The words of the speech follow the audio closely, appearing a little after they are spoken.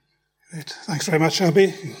Great. Thanks very much,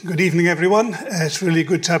 Abby. Good evening, everyone. It's really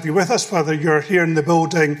good to have you with us, whether you're here in the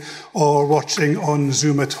building or watching on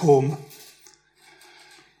Zoom at home.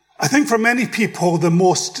 I think for many people, the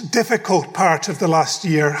most difficult part of the last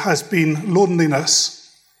year has been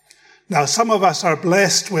loneliness. Now, some of us are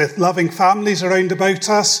blessed with loving families around about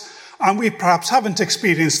us, and we perhaps haven't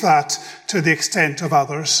experienced that to the extent of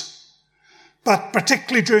others. But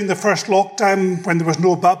particularly during the first lockdown, when there was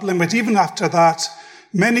no bubbling, but even after that,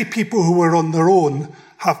 many people who were on their own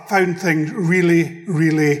have found things really,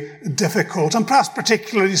 really difficult, and perhaps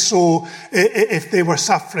particularly so if they were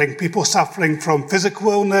suffering, people suffering from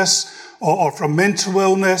physical illness or from mental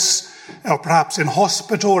illness, or perhaps in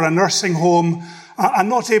hospital or a nursing home, and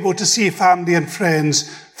not able to see family and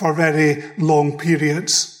friends for very long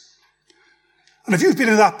periods. And if you've been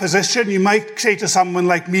in that position, you might say to someone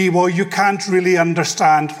like me, well, you can't really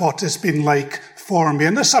understand what it's been like for me.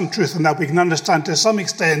 And there's some truth in that. We can understand to some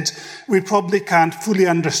extent. We probably can't fully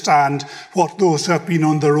understand what those who have been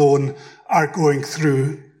on their own are going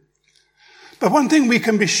through. But one thing we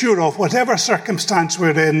can be sure of, whatever circumstance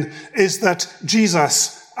we're in, is that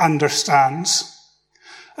Jesus understands.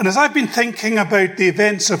 And as I've been thinking about the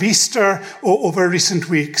events of Easter over recent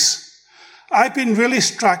weeks, I've been really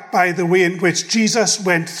struck by the way in which Jesus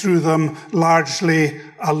went through them largely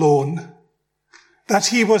alone. That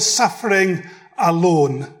he was suffering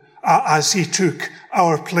alone as he took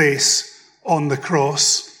our place on the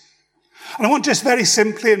cross. And I want just very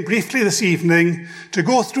simply and briefly this evening to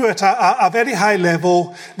go through at a very high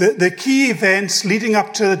level the key events leading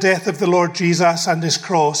up to the death of the Lord Jesus and his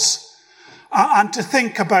cross, and to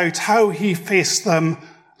think about how he faced them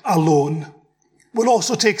alone. We'll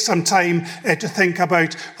also take some time to think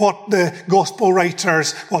about what the gospel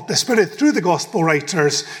writers, what the Spirit through the gospel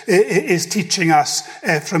writers is teaching us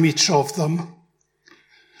from each of them.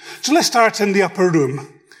 So let's start in the upper room.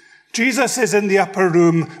 Jesus is in the upper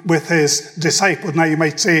room with his disciples. Now you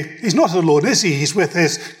might say, he's not alone, is he? He's with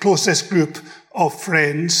his closest group of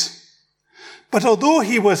friends. But although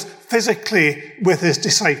he was physically with his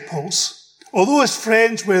disciples, although his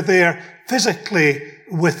friends were there physically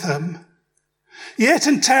with him, yet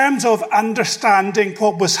in terms of understanding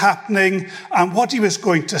what was happening and what he was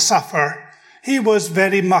going to suffer, he was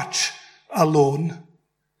very much alone.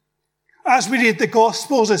 As we read the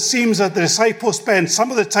Gospels, it seems that the disciples spent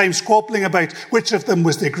some of the time squabbling about which of them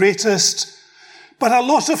was the greatest, but a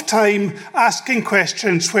lot of time asking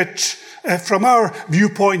questions which, from our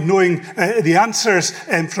viewpoint, knowing the answers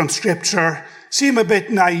from Scripture, seem a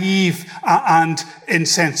bit naive and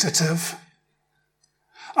insensitive.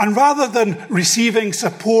 And rather than receiving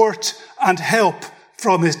support and help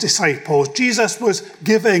from his disciples, Jesus was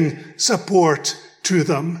giving support to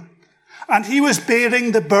them. And he was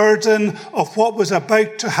bearing the burden of what was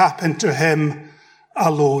about to happen to him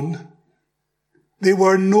alone. They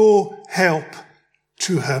were no help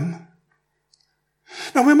to him.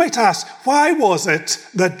 Now we might ask, why was it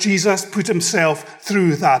that Jesus put himself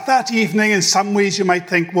through that? That evening, in some ways, you might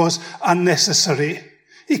think was unnecessary.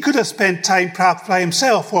 He could have spent time perhaps by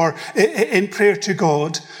himself or in prayer to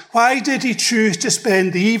God. Why did he choose to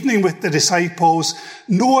spend the evening with the disciples,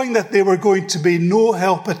 knowing that they were going to be no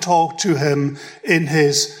help at all to him in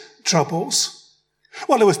his troubles?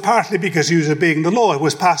 Well, it was partly because he was obeying the law. It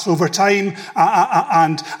was Passover time,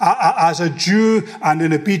 and as a Jew and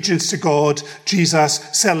in obedience to God, Jesus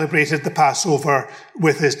celebrated the Passover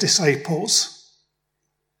with his disciples.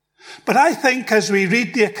 But I think as we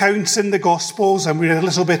read the accounts in the Gospels, and we read a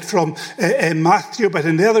little bit from Matthew, but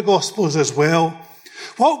in the other Gospels as well,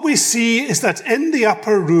 what we see is that in the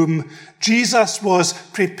upper room, Jesus was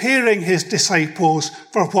preparing his disciples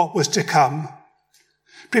for what was to come.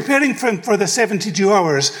 Preparing for the 72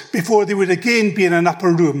 hours before they would again be in an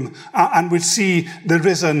upper room and would see the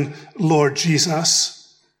risen Lord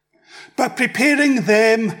Jesus. But preparing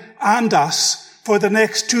them and us for the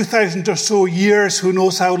next 2,000 or so years, who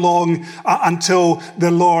knows how long, until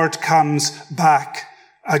the Lord comes back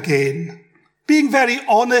again. Being very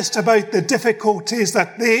honest about the difficulties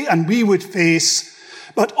that they and we would face,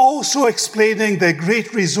 but also explaining the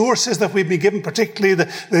great resources that we've been given, particularly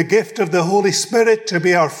the gift of the Holy Spirit to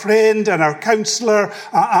be our friend and our counselor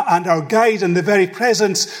and our guide in the very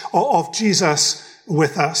presence of Jesus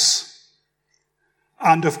with us.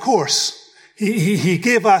 And of course, He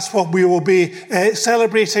gave us what we will be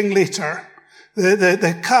celebrating later,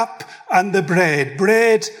 the cup and the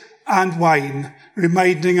bread and wine,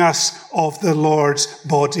 reminding us of the Lord's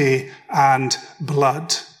body and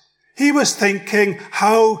blood. He was thinking,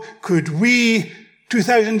 how could we,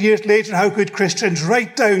 2,000 years later, how could Christians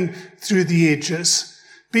right down through the ages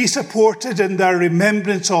be supported in their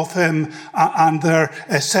remembrance of him and their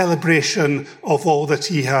celebration of all that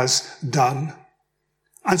he has done.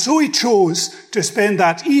 And so he chose to spend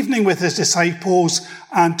that evening with his disciples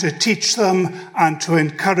and to teach them and to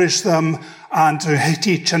encourage them and to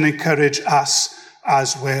teach and encourage us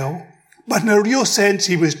as well. But in a real sense,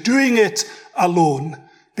 he was doing it alone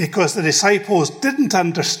because the disciples didn't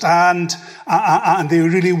understand and they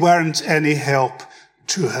really weren't any help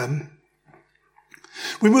to him.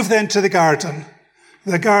 We move then to the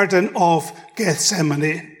Garden of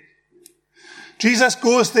Gethsemane. Jesus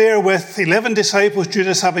goes there with 11 disciples,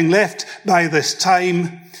 Judas having left by this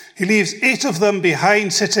time. He leaves 8 of them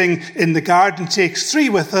behind sitting in the garden, takes 3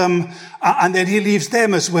 with him, and then he leaves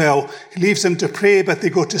them as well. He leaves them to pray, but they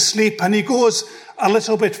go to sleep, and he goes a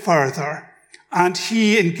little bit further, and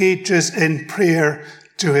he engages in prayer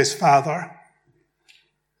to his Father.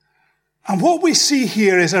 And what we see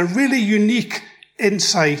here is a really unique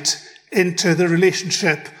insight into the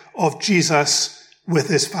relationship of Jesus with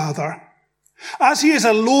his Father. As he is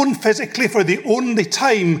alone physically for the only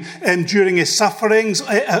time during his sufferings,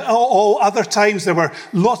 all other times there were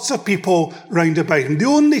lots of people round about him. The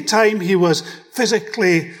only time he was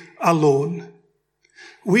physically alone.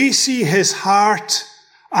 We see his heart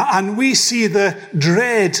and we see the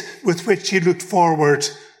dread with which he looked forward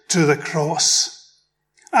to the cross.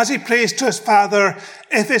 As he prays to his Father,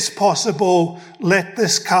 if it's possible, let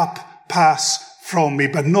this cup pass from me,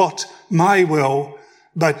 but not my will,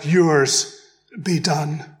 but yours be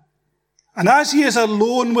done. And as he is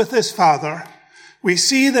alone with his Father, we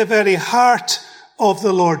see the very heart of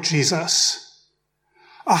the Lord Jesus.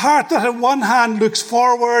 A heart that on one hand looks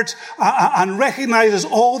forward and recognizes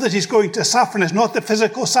all that he's going to suffer. And it's not the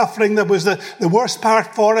physical suffering that was the worst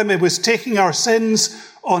part for him. It was taking our sins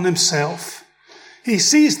on himself. He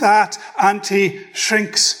sees that and he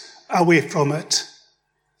shrinks away from it.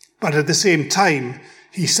 But at the same time,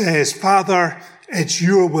 he says, Father, it's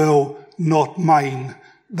your will, not mine,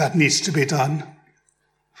 that needs to be done.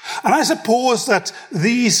 And I suppose that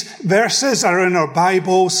these verses are in our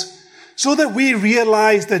Bibles so that we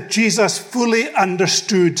realize that Jesus fully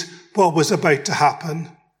understood what was about to happen.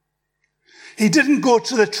 He didn't go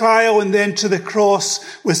to the trial and then to the cross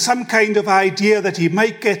with some kind of idea that he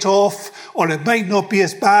might get off or it might not be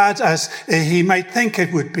as bad as he might think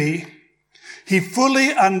it would be. He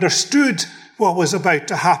fully understood what was about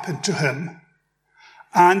to happen to him.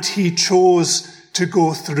 And he chose to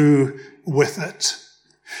go through with it.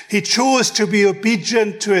 He chose to be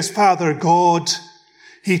obedient to his Father God.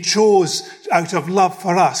 He chose, out of love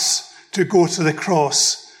for us, to go to the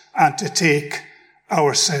cross and to take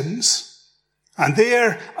our sins. And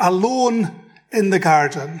there, alone in the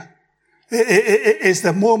garden, is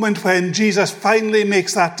the moment when Jesus finally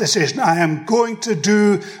makes that decision. I am going to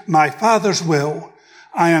do my Father's will.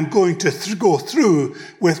 I am going to go through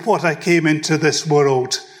with what I came into this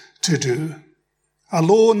world to do.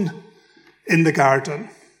 Alone in the garden.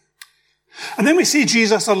 And then we see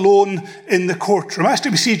Jesus alone in the courtroom.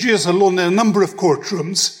 Actually, we see Jesus alone in a number of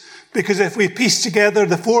courtrooms, because if we piece together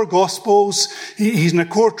the 4 Gospels, he's in a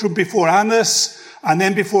courtroom before Annas, and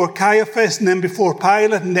then before Caiaphas, and then before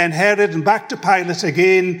Pilate, and then Herod, and back to Pilate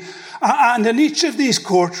again. And in each of these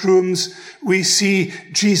courtrooms, we see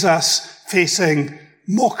Jesus facing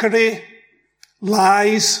mockery,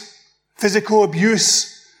 lies, physical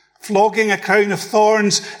abuse, flogging, a crown of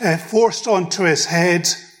thorns forced onto his head.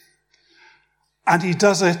 And he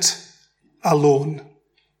does it alone.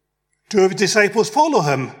 2 of his disciples follow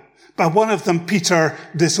him, but one of them, Peter,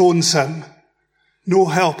 disowns him. No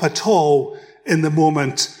help at all in the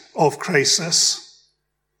moment of crisis.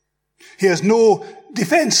 He has no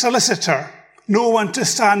defense solicitor, no one to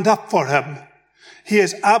stand up for him. He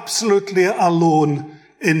is absolutely alone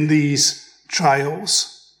in these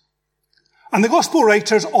trials. And the gospel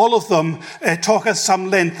writers, all of them, talk at some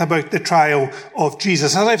length about the trial of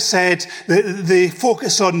Jesus. As I've said, they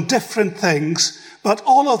focus on different things, but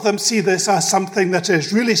all of them see this as something that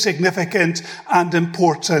is really significant and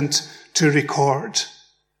important to record.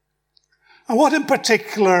 And what in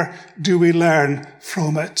particular do we learn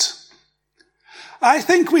from it? I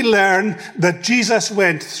think we learn that Jesus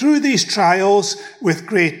went through these trials with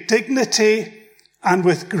great dignity and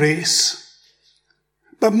with grace.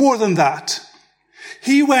 But more than that,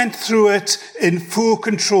 he went through it in full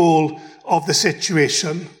control of the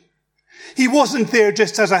situation. He wasn't there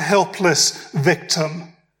just as a helpless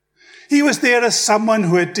victim. He was there as someone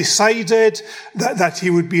who had decided that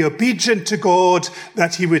he would be obedient to God,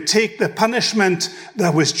 that he would take the punishment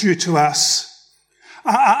that was due to us.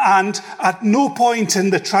 And at no point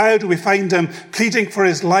in the trial do we find him pleading for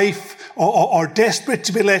his life or desperate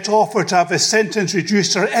to be let off or to have his sentence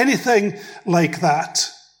reduced or anything like that.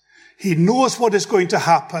 He knows what is going to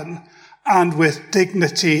happen, and with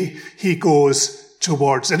dignity he goes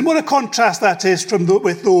towards it. And what a contrast that is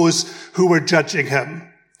with those who were judging him.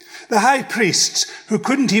 The high priests, who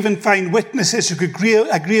couldn't even find witnesses who could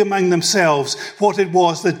agree among themselves what it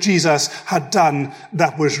was that Jesus had done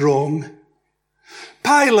that was wrong.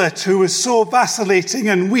 Pilate, who was so vacillating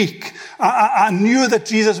and weak, and knew that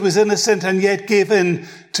Jesus was innocent and yet gave in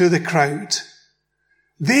to the crowd.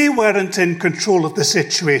 They weren't in control of the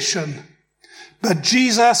situation. But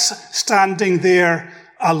Jesus, standing there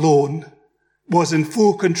alone, was in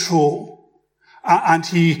full control. And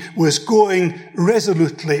he was going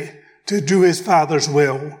resolutely to do his Father's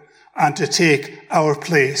will and to take our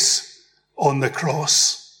place on the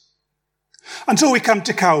cross. And so we come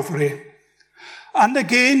to Calvary. And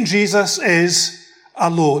again, Jesus is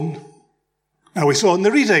alone. Now, we saw in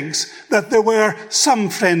the readings that there were some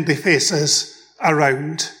friendly faces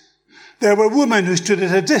around. There were women who stood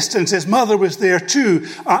at a distance. His mother was there too,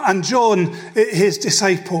 and John, his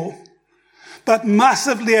disciple. But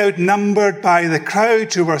massively outnumbered by the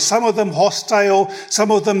crowd, who were some of them hostile,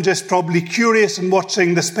 some of them just probably curious and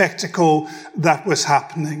watching the spectacle that was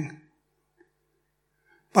happening.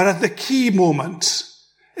 But at the key moment,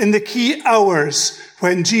 in the key hours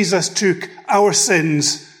when Jesus took our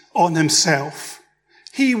sins on himself,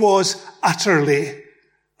 he was utterly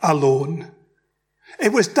alone.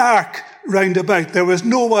 It was dark round about. There was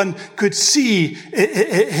no one could see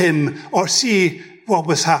him or see what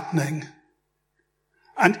was happening.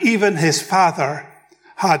 And even his Father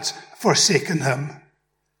had forsaken him.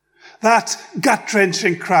 That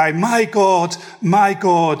gut-wrenching cry, my God,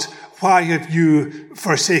 why have you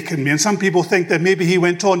forsaken me? And some people think that maybe he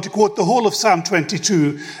went on to quote the whole of Psalm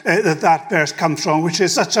 22 that verse comes from, which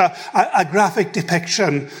is such a graphic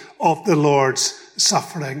depiction of the Lord's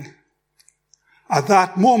suffering. At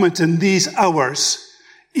that moment, in these hours,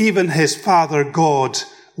 even his Father God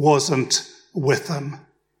wasn't with him.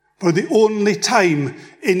 For the only time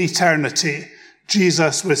in eternity,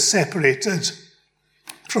 Jesus was separated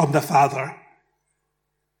from the Father.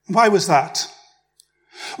 Why was that?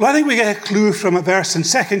 Well, I think we get a clue from a verse in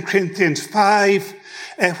 2 Corinthians 5,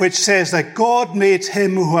 which says that God made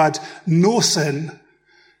him who had no sin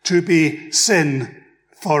to be sin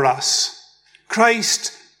for us.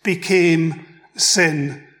 Christ became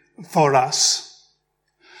sin for us.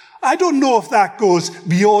 I don't know if that goes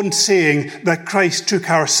beyond saying that Christ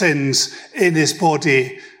took our sins in his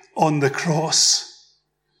body on the cross.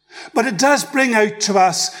 But it does bring out to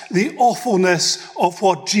us the awfulness of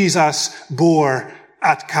what Jesus bore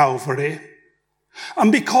at Calvary.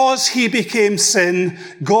 And because he became sin,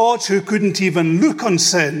 God, who couldn't even look on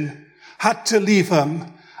sin, had to leave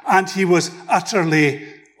him, and he was utterly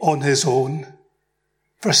on his own.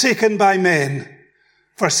 Forsaken by men,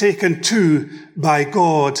 forsaken too by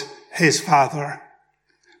God, his Father,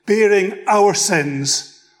 bearing our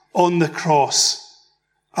sins on the cross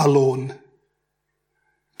alone,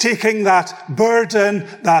 taking that burden,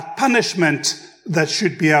 that punishment that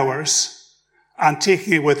should be ours, and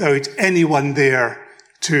taking it without anyone there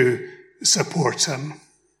to support him.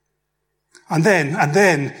 And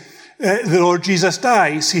then the Lord Jesus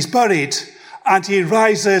dies, he's buried, and he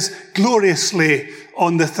rises gloriously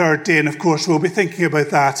on the third day. And of course, we'll be thinking about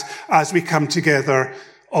that as we come together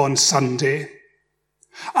on Sunday.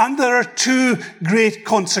 And there are two great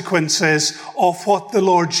consequences of what the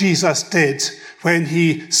Lord Jesus did when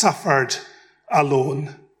he suffered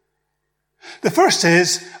alone. The first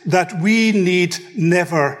is that we need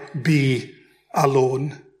never be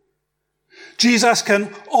alone. Jesus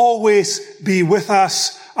can always be with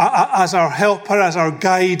us as our helper, as our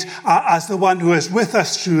guide, as the one who is with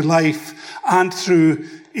us through life and through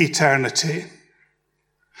eternity.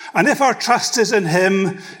 And if our trust is in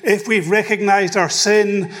him, if we've recognized our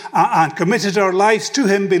sin and committed our lives to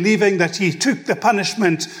him, believing that he took the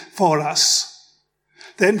punishment for us,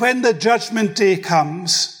 then when the judgment day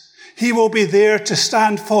comes, he will be there to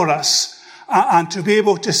stand for us and to be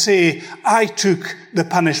able to say, I took the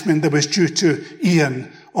punishment that was due to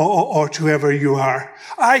Ian or to whoever you are.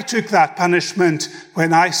 I took that punishment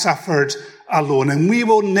when I suffered alone. And we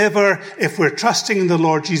will never, if we're trusting in the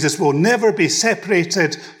Lord Jesus, will never be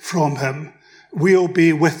separated from him. We'll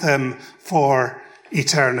be with him for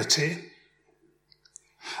eternity.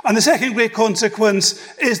 And the second great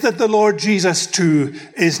consequence is that the Lord Jesus too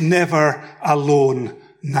is never alone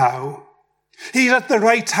now. He's at the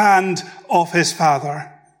right hand of his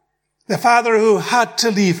Father. The Father who had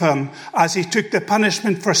to leave him as he took the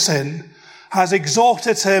punishment for sin has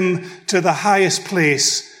exalted him to the highest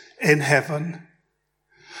place in heaven.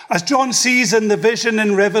 As John sees in the vision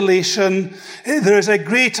in Revelation, there is a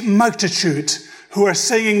great multitude who are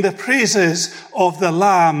singing the praises of the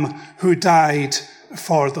Lamb who died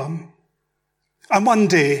for them. And one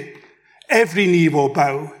day, every knee will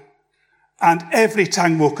bow and every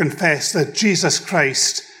tongue will confess that Jesus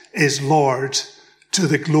Christ is Lord, to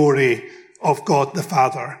the glory of God the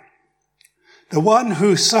Father. The one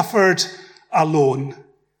who suffered alone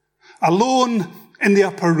in the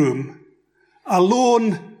upper room,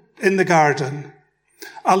 alone in the garden,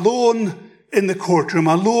 alone in the courtroom,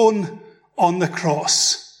 alone on the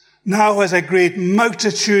cross, now has a great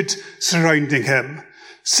multitude surrounding him,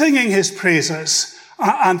 singing his praises.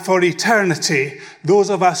 And for eternity, those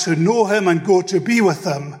of us who know him and go to be with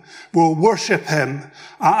him will worship him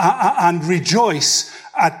and rejoice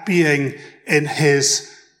at being in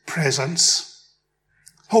his presence.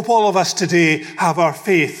 Hope all of us today have our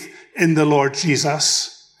faith in the Lord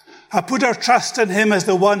Jesus, have put our trust in him as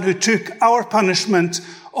the one who took our punishment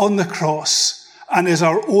on the cross and is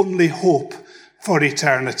our only hope for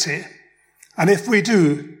eternity. And if we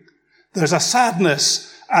do, there's a sadness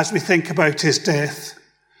as we think about his death,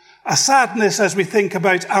 a sadness as we think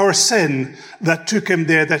about our sin that took him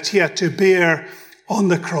there, that he had to bear on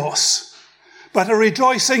the cross. But a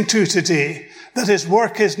rejoicing too today that his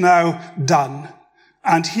work is now done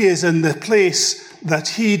and he is in the place that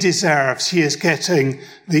he deserves. He is getting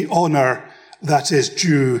the honour that is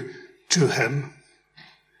due to him.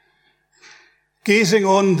 Gazing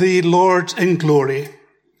on the Lord in glory,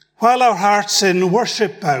 while our hearts in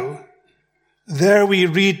worship bow, there we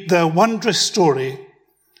read the wondrous story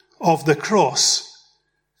of the cross,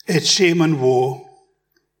 its shame and woe.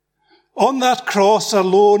 On that cross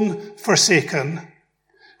alone forsaken,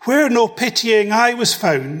 where no pitying eye was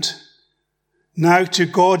found, now to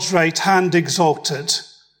God's right hand exalted,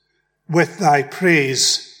 with thy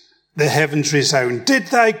praise the heavens resound. Did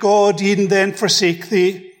thy God e'en then forsake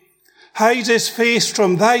thee, hide his face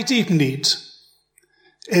from thy deep need?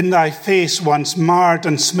 In thy face once marred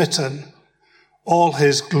and smitten, all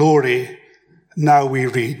his glory now we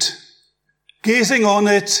read. Gazing on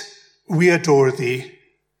it, we adore thee.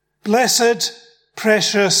 Blessed,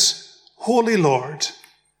 precious, holy Lord,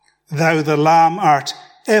 thou the Lamb art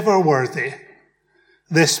ever worthy.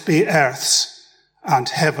 This be earth's and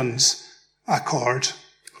heaven's accord.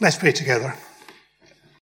 Let's pray together.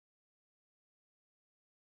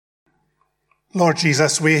 Lord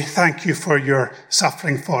Jesus, we thank you for your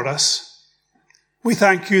suffering for us. We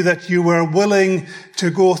thank you that you were willing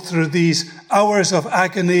to go through these hours of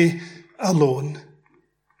agony alone,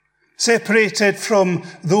 separated from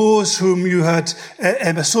those whom you had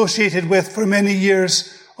associated with for many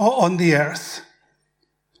years on the earth,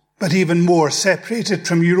 but even more separated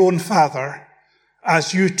from your own Father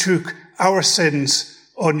as you took our sins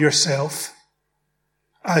on yourself,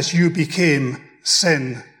 as you became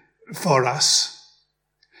sin for us.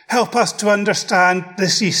 Help us to understand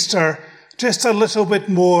this Easter just a little bit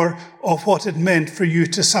more of what it meant for you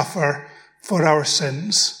to suffer for our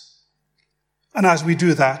sins. And as we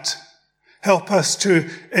do that, help us to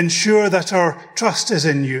ensure that our trust is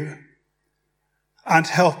in you, and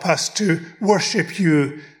help us to worship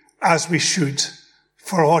you as we should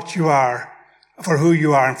for what you are, for who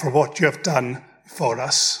you are, and for what you have done for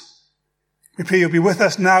us. We pray you'll be with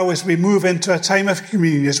us now as we move into a time of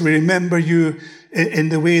communion, as we remember you in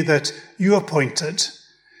the way that you appointed.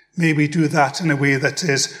 May we do that in a way that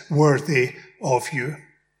is worthy of you.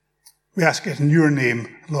 We ask it in your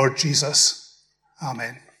name, Lord Jesus.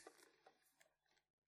 Amen.